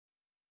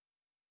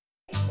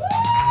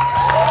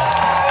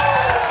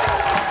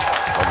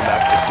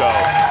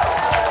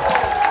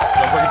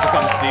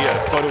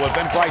Go to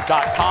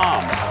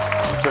eventbrite.com.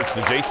 Search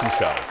The Jason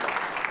Show.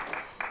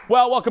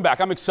 Well, welcome back.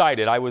 I'm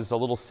excited. I was a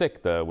little sick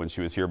when she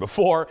was here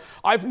before.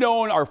 I've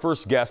known our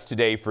first guest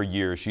today for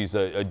years. She's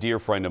a dear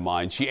friend of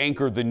mine. She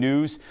anchored the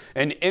news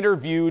and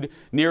interviewed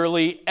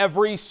nearly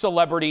every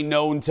celebrity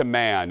known to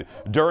man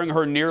during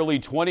her nearly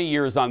 20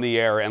 years on the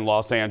air in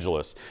Los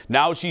Angeles.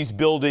 Now she's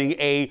building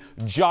a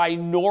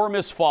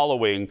ginormous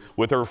following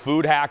with her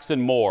food hacks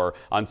and more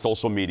on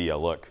social media.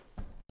 Look.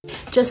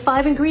 Just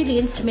 5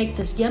 ingredients to make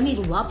this yummy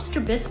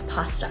lobster bisque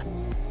pasta.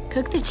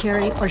 Cook the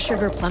cherry or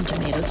sugar plum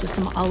tomatoes with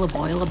some olive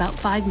oil about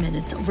 5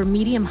 minutes over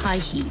medium-high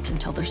heat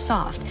until they're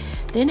soft.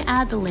 Then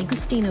add the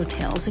langostino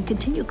tails and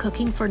continue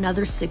cooking for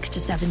another 6 to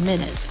 7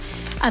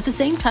 minutes. At the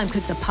same time,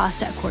 cook the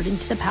pasta according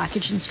to the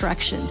package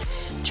instructions.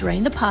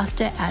 Drain the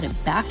pasta, add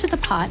it back to the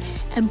pot,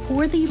 and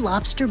pour the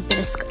lobster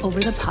bisque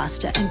over the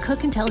pasta and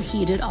cook until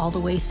heated all the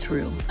way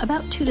through,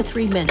 about 2 to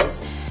 3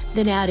 minutes.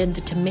 Then add in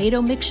the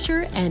tomato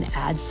mixture and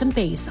add some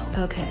basil.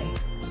 Okay,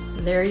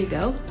 there you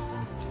go.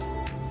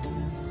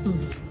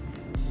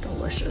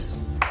 Delicious.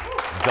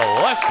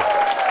 Delicious.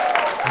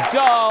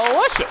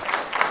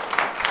 Delicious.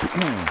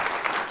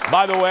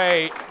 By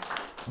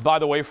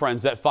the way,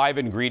 friends, that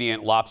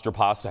 5-ingredient lobster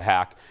pasta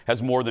hack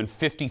has more than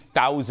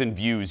 50,000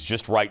 views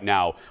just right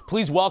now.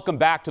 Please welcome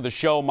back to the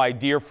show my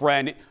dear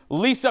friend,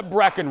 Lisa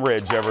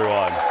Breckenridge,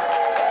 everyone.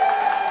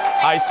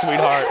 Hi,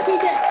 sweetheart. So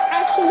happy to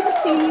actually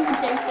see you,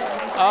 Jason.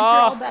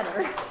 I'm glad you're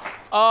all better.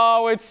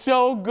 Oh, it's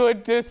so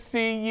good to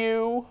see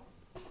you.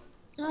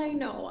 I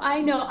know.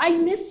 I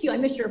miss you. I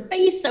miss your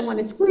face. I want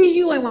to squeeze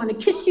you. I want to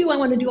kiss you. I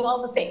want to do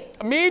all the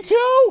things. Me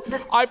too.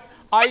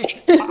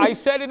 I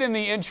said it in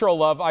the intro,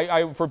 love.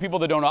 For people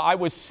that don't know, I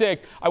was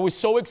sick. I was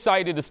so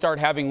excited to start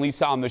having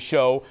Lisa on the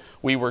show.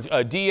 We were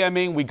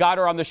DMing. We got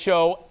her on the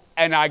show,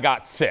 and I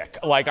got sick,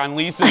 like on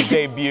Lisa's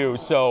debut.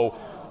 So.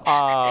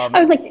 I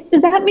was like,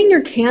 does that mean you're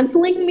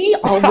canceling me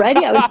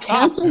already? I was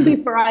canceled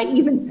before I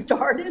even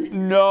started.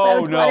 No, but I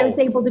was glad I was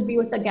able to be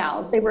with the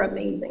gals. They were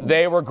amazing.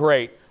 They were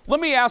great. Let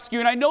me ask you,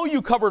 and I know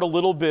you covered a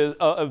little bit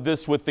of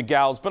this with the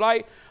gals, but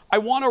I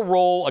want to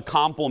roll a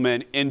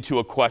compliment into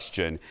a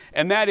question.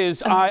 And that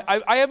is,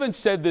 I haven't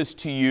said this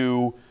to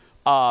you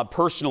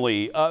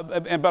personally,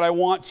 but I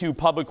want to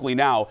publicly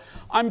now.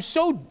 I'm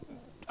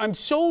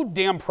so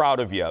damn proud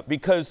of you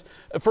because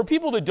for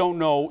people that don't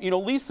know,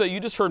 Lisa, you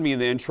just heard me in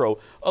the intro.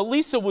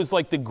 Lisa was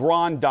like the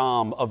grande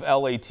dame of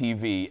LA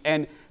TV,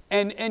 and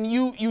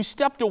you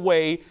stepped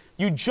away.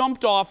 You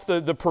jumped off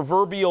the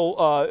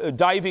proverbial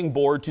diving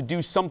board to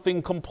do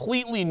something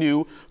completely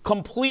new,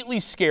 completely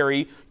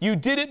scary. You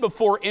did it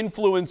before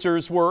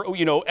influencers were,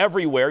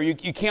 everywhere.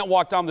 You can't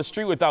walk down the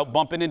street without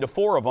bumping into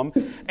 4 of them,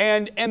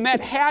 and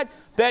that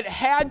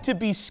had to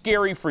be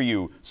scary for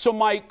you. So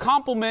my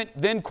compliment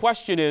then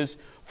question is,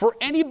 for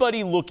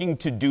anybody looking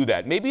to do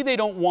that, maybe they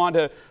don't want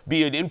to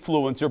be an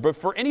influencer, but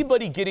for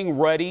anybody getting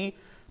ready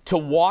to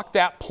walk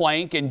that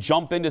plank and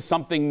jump into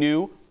something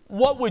new,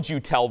 what would you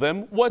tell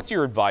them? What's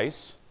your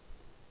advice?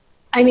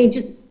 I mean,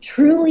 just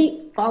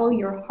truly follow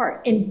your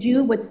heart and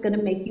do what's going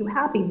to make you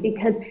happy,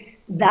 because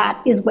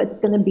that is what's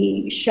going to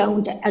be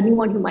shown to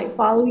anyone who might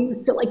follow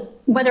you. So like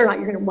whether or not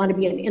you're going to want to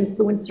be an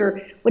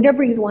influencer,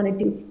 whatever you want to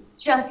do,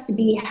 just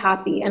be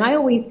happy. And I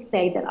always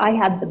say that I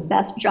had the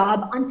best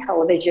job on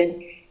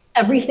television.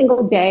 Every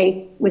single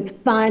day was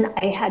fun.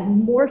 I had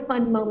more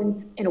fun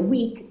moments in a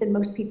week than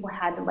most people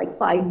had in like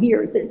 5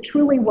 years. It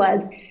truly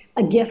was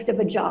a gift of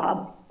a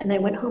job. And I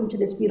went home to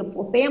this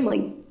beautiful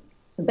family.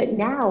 But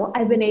now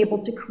I've been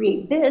able to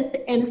create this,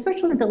 and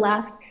especially the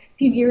last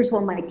few years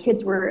when my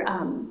kids were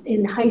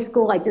in high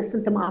school, I just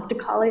sent them off to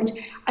college.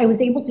 I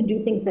was able to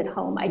do things at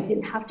home. I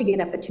didn't have to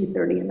get up at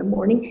 2:30 in the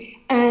morning,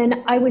 and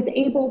I was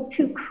able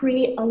to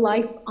create a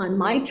life on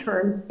my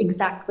terms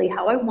exactly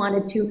how I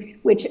wanted to,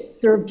 which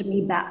served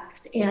me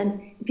best.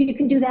 And if you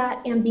can do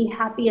that and be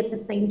happy at the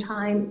same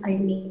time, I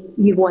mean,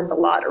 you won the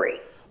lottery.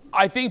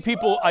 I think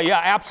people,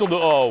 yeah, absolutely.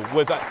 Oh,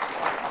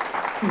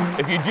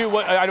 if you do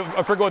what I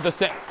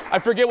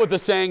forget what the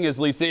saying is,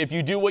 Lisa. If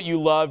you do what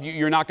you love,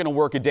 you're not going to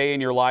work a day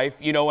in your life,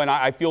 And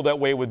I feel that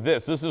way with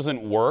this. This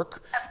isn't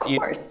work. Of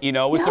course.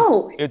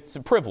 It's a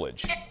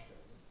privilege.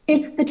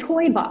 It's the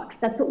toy box.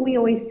 That's what we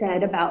always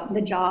said about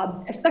the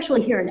job,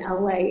 especially here in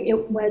LA.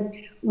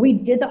 We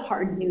did the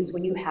hard news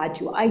when you had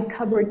to. I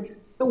covered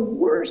the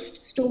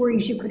worst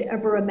stories you could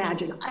ever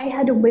imagine. I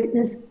had to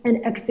witness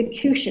an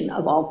execution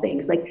of all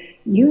things, like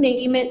you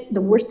name it, the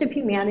worst of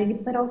humanity,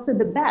 but also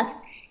the best.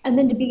 And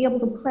then to be able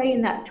to play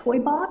in that toy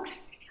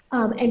box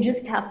and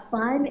just have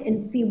fun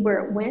and see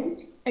where it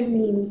went, I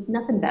mean,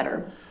 nothing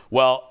better.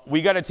 Well,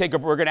 we're going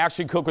to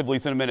actually cook with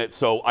Lisa in a minute.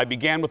 So I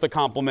began with a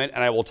compliment,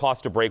 and I will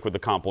toss to break with a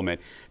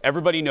compliment.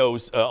 Everybody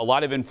knows a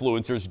lot of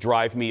influencers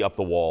drive me up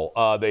the wall.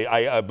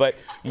 But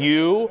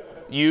you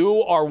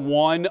are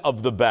one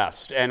of the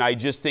best, and I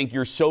just think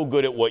you're so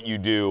good at what you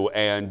do.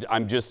 And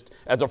I'm just,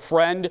 as a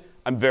friend,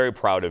 I'm very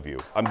proud of you.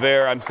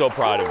 I'm so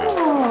proud of you.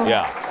 Oh,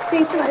 yeah.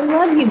 Jason, I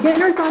love you.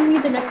 Dinner's on me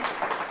the next.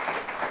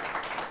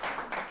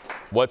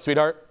 What,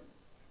 sweetheart?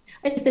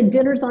 I said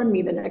dinner's on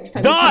me the next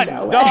time.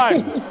 Done.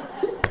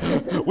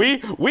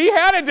 We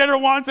had a dinner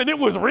once and it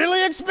was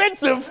really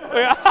expensive.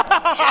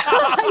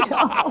 I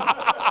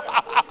know.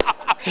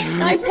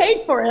 I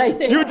paid for it, I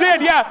think. You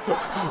did,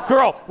 yeah.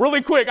 Girl,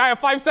 really quick, I have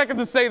 5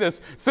 seconds to say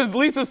this. Since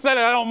Lisa said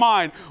it, I don't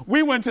mind.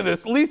 We went to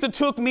this. Lisa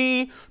took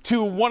me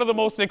to one of the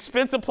most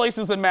expensive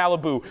places in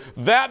Malibu.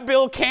 That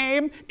bill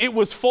came. It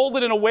was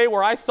folded in a way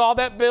where I saw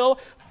that bill.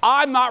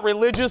 I'm not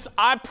religious.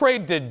 I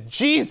prayed to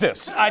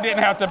Jesus I didn't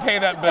have to pay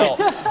that bill.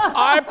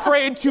 I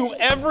prayed to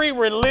every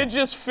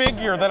religious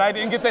figure that I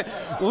didn't get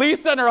that.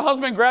 Lisa and her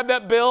husband grabbed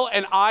that bill,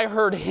 and I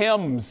heard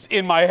hymns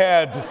in my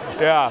head.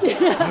 Yeah.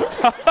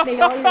 May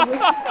all your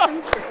wishes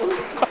come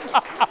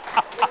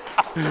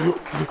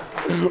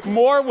true.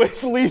 More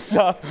with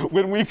Lisa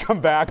when we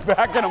come back.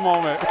 Back in a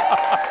moment.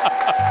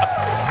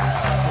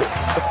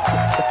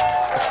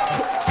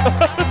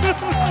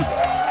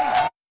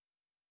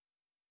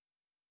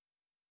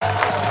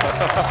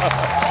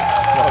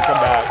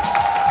 Welcome back.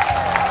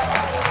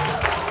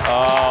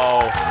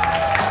 Oh,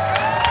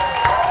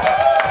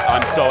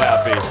 I'm so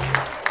happy.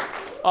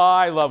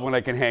 I love when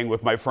I can hang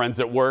with my friends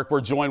at work.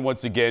 We're joined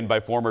once again by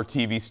former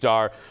TV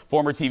star,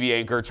 former TV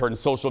anchor turned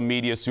social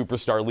media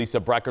superstar Lisa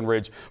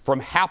Breckenridge from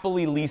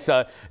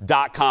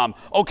happilylisa.com.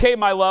 Okay,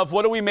 my love,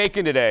 what are we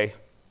making today?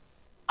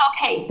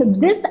 Okay, so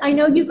this, I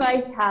know you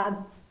guys have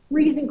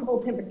freezing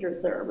cold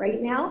temperatures there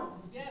right now.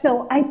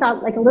 So I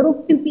thought like a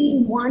little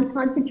soupy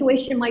wonton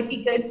situation might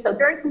be good. So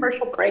during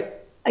commercial break,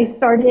 I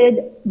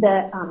started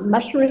the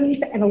mushrooms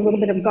and a little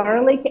bit of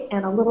garlic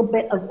and a little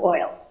bit of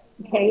oil.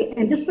 Okay,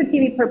 and just for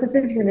TV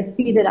purposes, you're going to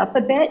speed it up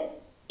a bit.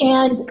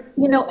 And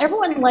you know,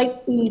 everyone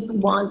likes these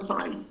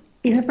wontons.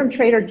 These are from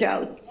Trader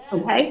Joe's.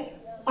 Okay,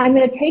 I'm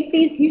going to take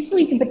these.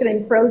 Usually you can put them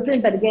in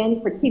frozen, but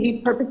again, for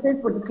TV purposes,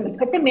 we're just going to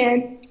put them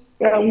in.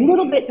 They're a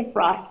little bit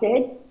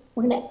defrosted.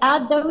 We're going to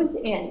add those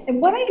in.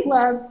 And what I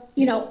love,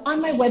 you know,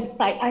 on my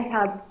website, I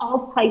have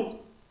all types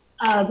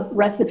of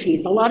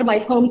recipes. A lot of my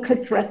home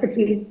cooked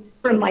recipes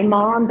from my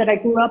mom that I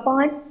grew up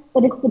on,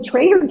 but it's the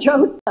Trader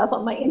Joe's stuff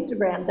on my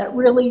Instagram that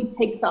really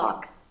takes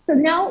off. So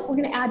now we're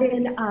going to add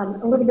in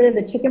a little bit of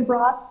the chicken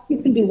broth. You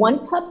can do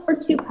 1 cup or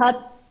 2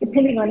 cups,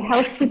 depending on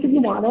how soupy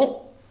you want it.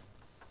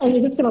 And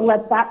you're just going to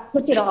let that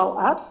cook it all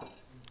up.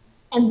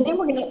 And then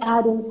we're going to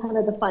add in kind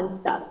of the fun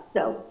stuff.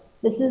 So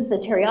this is the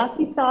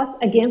teriyaki sauce,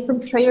 again, from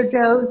Trader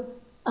Joe's.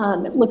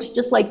 It looks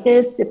just like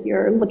this if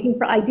you're looking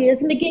for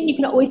ideas. And again, you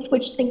can always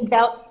switch things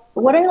out.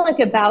 But what I like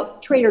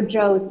about Trader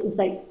Joe's is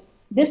that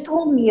this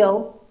whole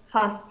meal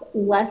costs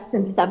less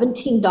than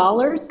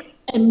 $17.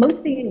 And most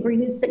of the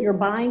ingredients that you're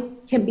buying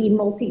can be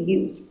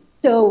multi-use.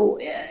 So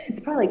it's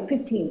probably like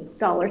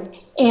 $15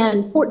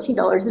 and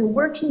 $14. And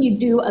where can you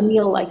do a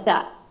meal like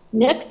that?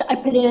 Next,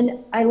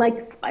 I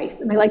like spice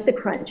and I like the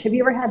crunch. Have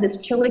you ever had this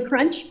chili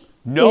crunch?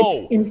 No.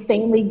 It's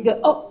insanely good.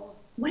 Oh,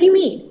 what do you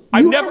mean?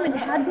 You haven't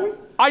had this?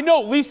 I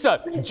know,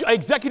 Lisa.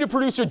 Executive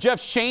producer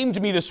Jeff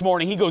shamed me this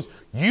morning. He goes,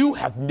 "You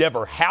have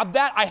never had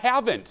that?" I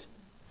haven't.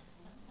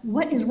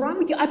 What is wrong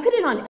with you? I put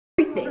it on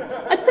everything.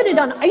 I put it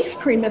on ice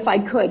cream if I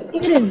could.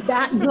 It is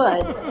that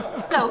good.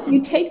 So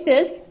you take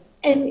this,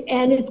 and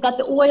it's got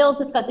the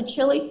oils, it's got the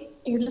chili,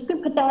 and you're just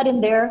going to put that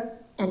in there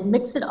and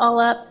mix it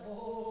all up.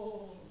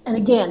 And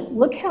again,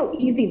 look how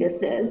easy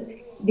this is.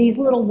 These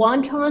little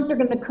wontons are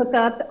going to cook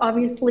up,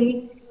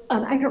 obviously.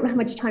 I don't know how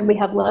much time we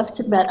have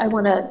left, but I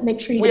want to make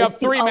sure you. We have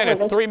 3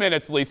 minutes. 3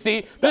 minutes,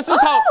 Lisa.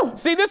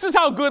 See, this is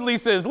how good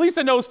Lisa is.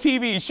 Lisa knows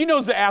TV. She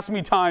knows to ask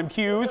me time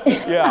cues.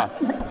 Yeah.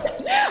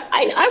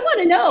 I want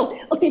to know.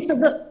 Okay,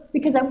 so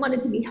because I want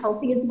it to be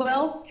healthy as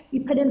well,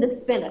 you put in the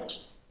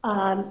spinach,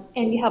 and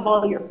you have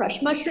all your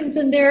fresh mushrooms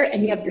in there,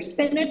 and you have your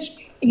spinach,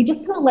 and you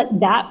just kind of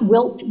let that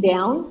wilt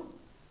down,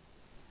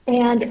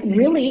 and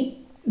really.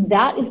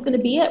 That is going to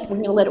be it. We're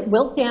going to let it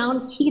wilt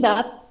down, heat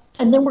up,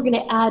 and then we're going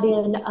to add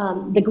in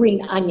the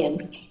green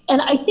onions.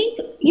 And I think,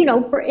 you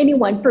know, for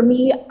anyone, for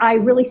me, I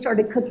really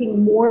started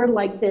cooking more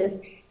like this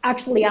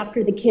actually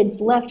after the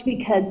kids left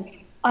because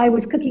I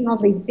was cooking all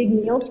these big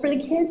meals for the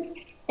kids,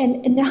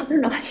 and now they're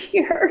not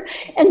here.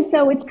 And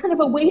so it's kind of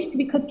a waste to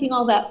be cooking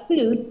all that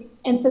food.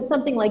 And so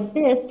something like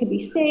this could be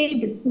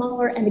saved, it's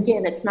smaller, and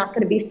again, it's not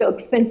going to be so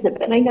expensive.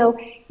 And I know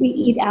we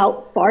eat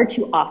out far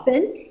too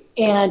often.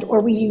 Or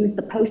we use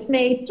the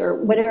Postmates or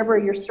whatever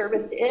your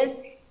service is,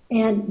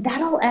 and that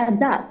all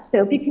adds up.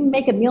 So if you can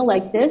make a meal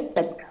like this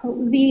that's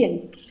cozy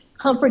and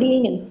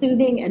comforting and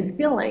soothing and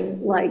filling,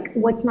 like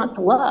what's not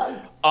to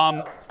love?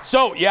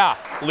 So yeah,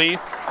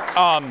 Lise.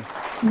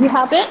 You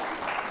have it?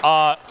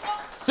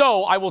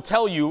 So I will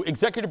tell you,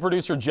 executive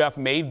producer Jeff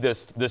made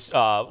this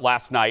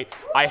last night.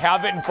 I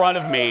have it in front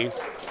of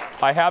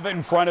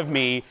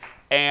me.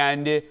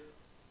 And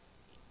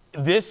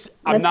this,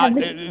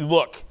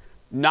 look.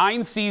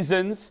 9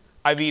 seasons,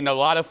 I've eaten a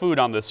lot of food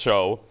on this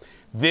show.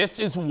 This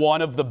is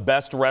one of the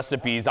best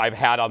recipes I've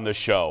had on the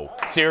show.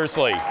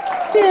 Seriously.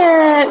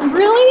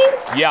 Really?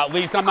 Yeah,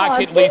 Lisa, I'm not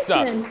kidding.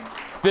 Lisa,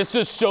 this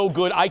is so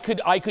good. I could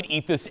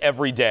eat this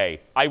every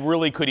day. I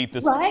really could eat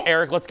this. Right?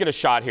 Eric, let's get a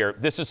shot here.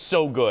 This is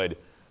so good.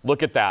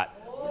 Look at that.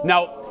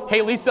 Now,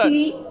 Hey, Lisa,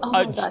 oh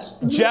my gosh.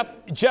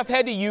 Jeff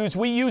had to use,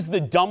 we use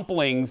the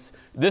dumplings.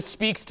 This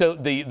speaks to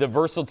the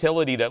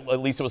versatility that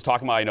Lisa was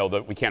talking about. I know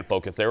that we can't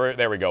focus.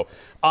 There we go.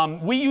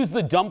 We use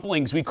the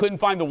dumplings. We couldn't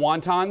find the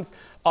wontons.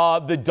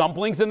 The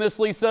dumplings in this,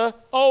 Lisa,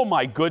 oh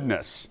my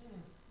goodness.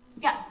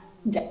 Yeah,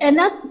 and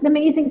that's the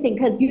amazing thing,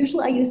 because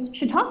usually I use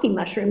shiitake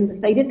mushrooms.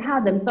 They didn't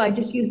have them, so I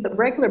just used the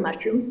regular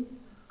mushrooms.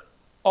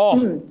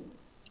 Oh,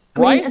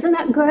 right? I mean, isn't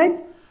that good?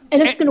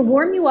 And it's going to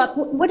warm you up.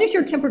 What is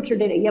your temperature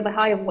today? You have a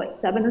high of what,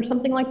 7 or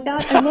something like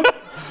that?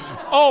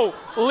 Oh,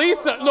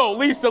 Lisa, no,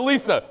 Lisa.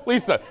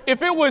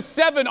 If it was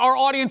 7, our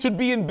audience would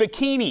be in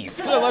bikinis.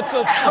 So let's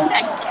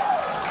Okay,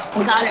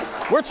 got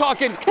it. We're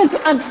talking,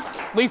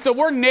 Lisa,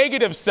 we're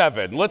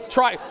 -7.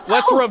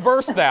 Let's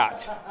reverse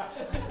that.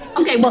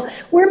 Okay, well,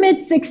 we're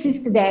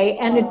mid-60s today,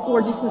 and it's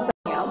gorgeous and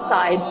sunny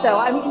outside. So,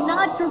 I mean,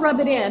 not to rub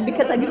it in,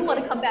 because I do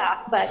want to come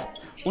back, but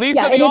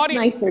Lisa, yeah, it is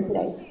nicer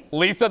today.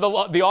 Lisa,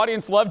 the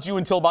audience loved you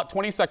until about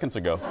 20 seconds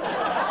ago.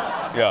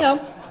 Yeah. So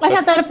I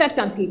have that effect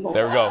on people.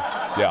 There we go.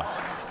 Yeah.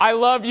 I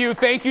love you.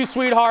 Thank you,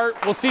 sweetheart.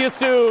 We'll see you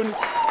soon.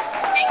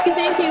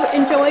 Thank you.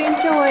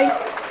 Enjoy.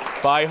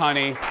 Bye,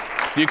 honey.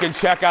 You can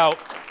check out.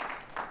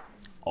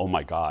 Oh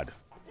my God.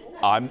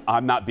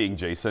 I'm not being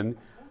Jason.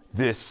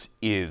 This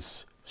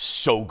is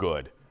so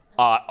good.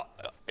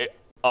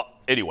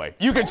 Anyway,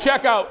 you can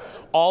check out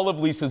all of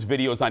Lisa's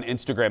videos on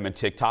Instagram and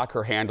TikTok.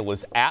 Her handle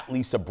is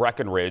 @Lisa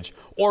Breckenridge,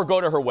 or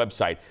go to her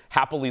website,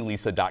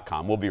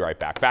 happilylisa.com. We'll be right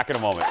back. Back in a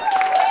moment.